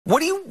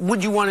Would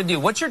you want to do?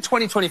 What's your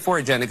 2024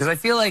 agenda? Because I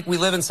feel like we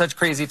live in such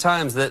crazy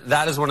times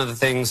that is one of the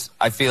things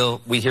I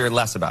feel we hear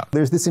less about.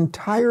 There's this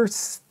entire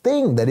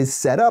thing that is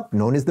set up,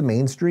 known as the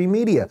mainstream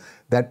media,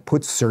 that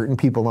puts certain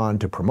people on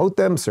to promote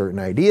them, certain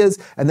ideas,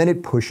 and then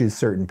it pushes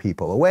certain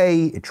people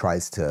away. It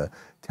tries to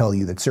tell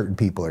you that certain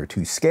people are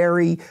too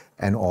scary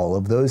and all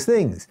of those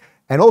things.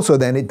 And also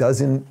then it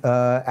doesn't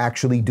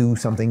actually do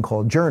something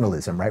called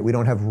journalism, right? We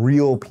don't have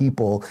real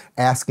people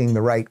asking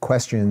the right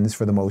questions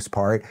for the most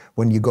part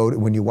when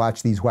you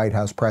watch these White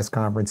House press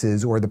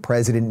conferences, or the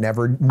president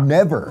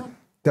never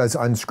does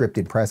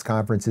unscripted press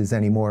conferences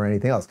anymore or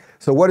anything else.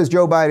 So what does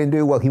Joe Biden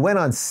do? Well, he went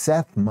on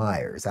Seth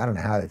Meyers. I don't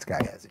know how this guy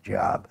has a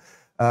job.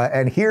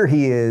 And here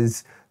he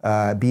is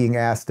being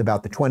asked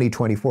about the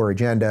 2024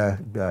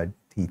 agenda.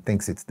 He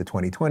thinks it's the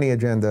 2020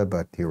 agenda,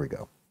 but here we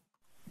go.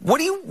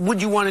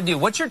 Would you want to do?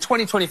 What's your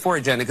 2024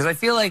 agenda? Because I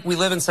feel like we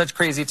live in such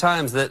crazy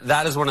times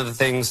that is one of the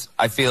things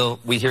I feel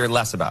we hear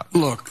less about.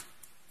 Look,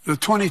 the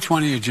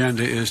 2020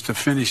 agenda is to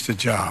finish the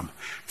job.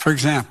 For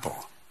example,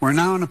 we're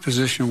now in a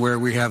position where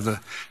we have the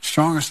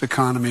strongest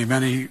economy of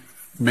any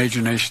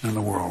major nation in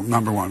the world,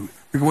 number one.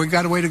 We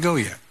got a way to go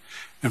yet.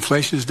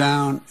 Inflation is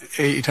down,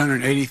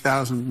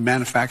 880,000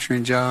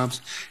 manufacturing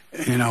jobs.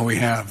 You know, we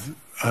have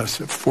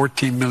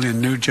 14 million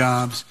new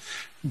jobs.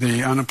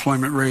 The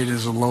unemployment rate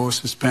is the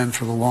lowest it's been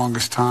for the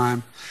longest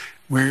time.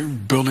 We're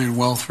building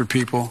wealth for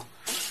people.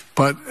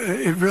 But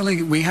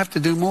we have to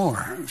do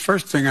more.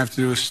 First thing I have to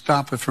do is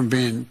stop it from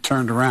being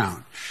turned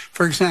around.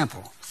 For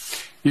example,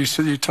 you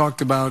talked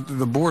about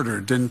the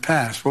border didn't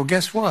pass. Well,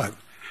 guess what?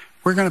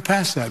 We're going to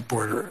pass that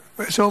border.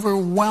 It's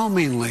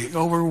overwhelmingly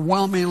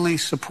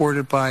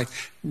supported by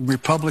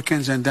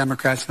Republicans and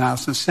Democrats in the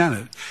House and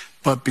Senate.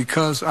 But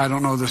because, I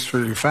don't know this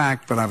for a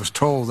fact, but I was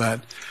told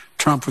that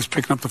Trump was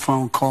picking up the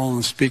phone, calling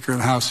the Speaker of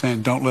the House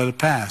saying, don't let it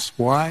pass.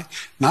 Why?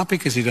 Not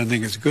because he doesn't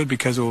think it's good,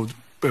 because it will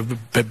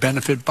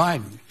benefit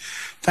Biden.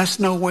 That's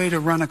no way to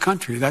run a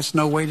country. That's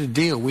no way to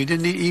deal. We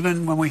didn't,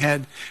 even when we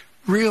had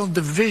real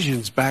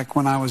divisions back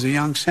when I was a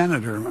young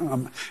senator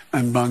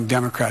among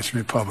Democrats and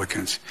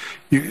Republicans.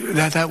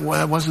 That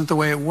wasn't the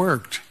way it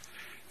worked.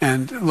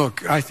 And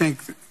look, I think,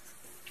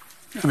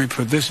 let me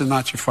put this is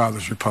not your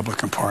father's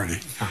Republican Party.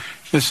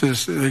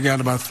 They got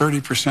about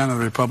 30% of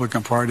the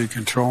Republican Party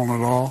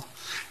controlling it all.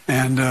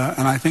 And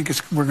I think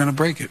we're going to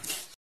break it.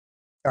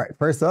 All right,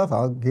 first off,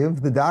 I'll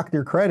give the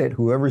doctor credit.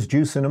 Whoever's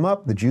juicing him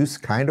up, the juice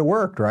kind of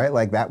worked, right?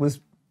 Like, that was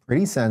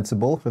pretty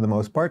sensible for the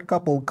most part.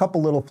 Couple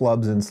little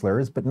flubs and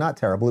slurs, but not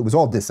terrible. It was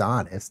all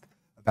dishonest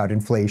about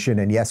inflation.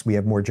 And yes, we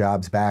have more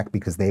jobs back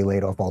because they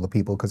laid off all the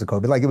people because of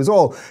COVID. Like, it was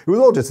all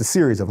just a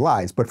series of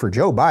lies. But for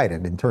Joe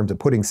Biden, in terms of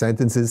putting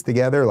sentences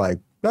together, like,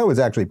 that was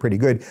actually pretty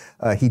good.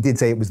 He did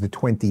say it was the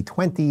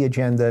 2020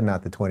 agenda,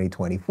 not the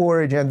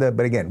 2024 agenda.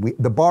 But again,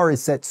 the bar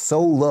is set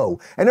so low,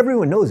 and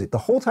everyone knows it. The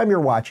whole time you're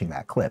watching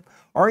that clip,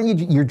 aren't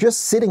you? You're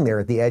just sitting there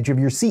at the edge of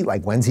your seat,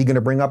 like, when's he going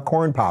to bring up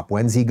corn pop?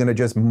 When's he going to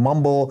just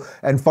mumble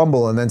and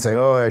fumble and then say,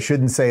 oh, I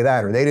shouldn't say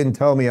that, or they didn't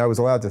tell me I was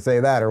allowed to say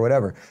that, or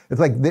whatever. It's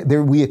like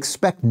we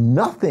expect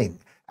nothing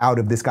out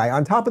of this guy,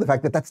 on top of the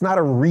fact that that's not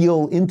a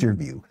real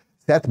interview.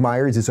 Seth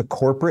Meyers is a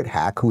corporate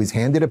hack who is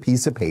handed a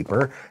piece of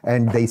paper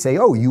and they say,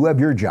 oh, you have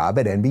your job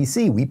at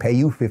NBC. We pay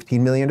you $15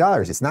 million.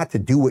 It's not to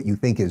do what you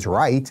think is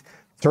right.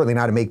 Certainly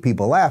not to make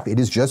people laugh. It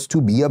is just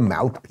to be a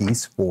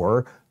mouthpiece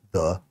for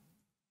the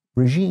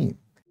regime.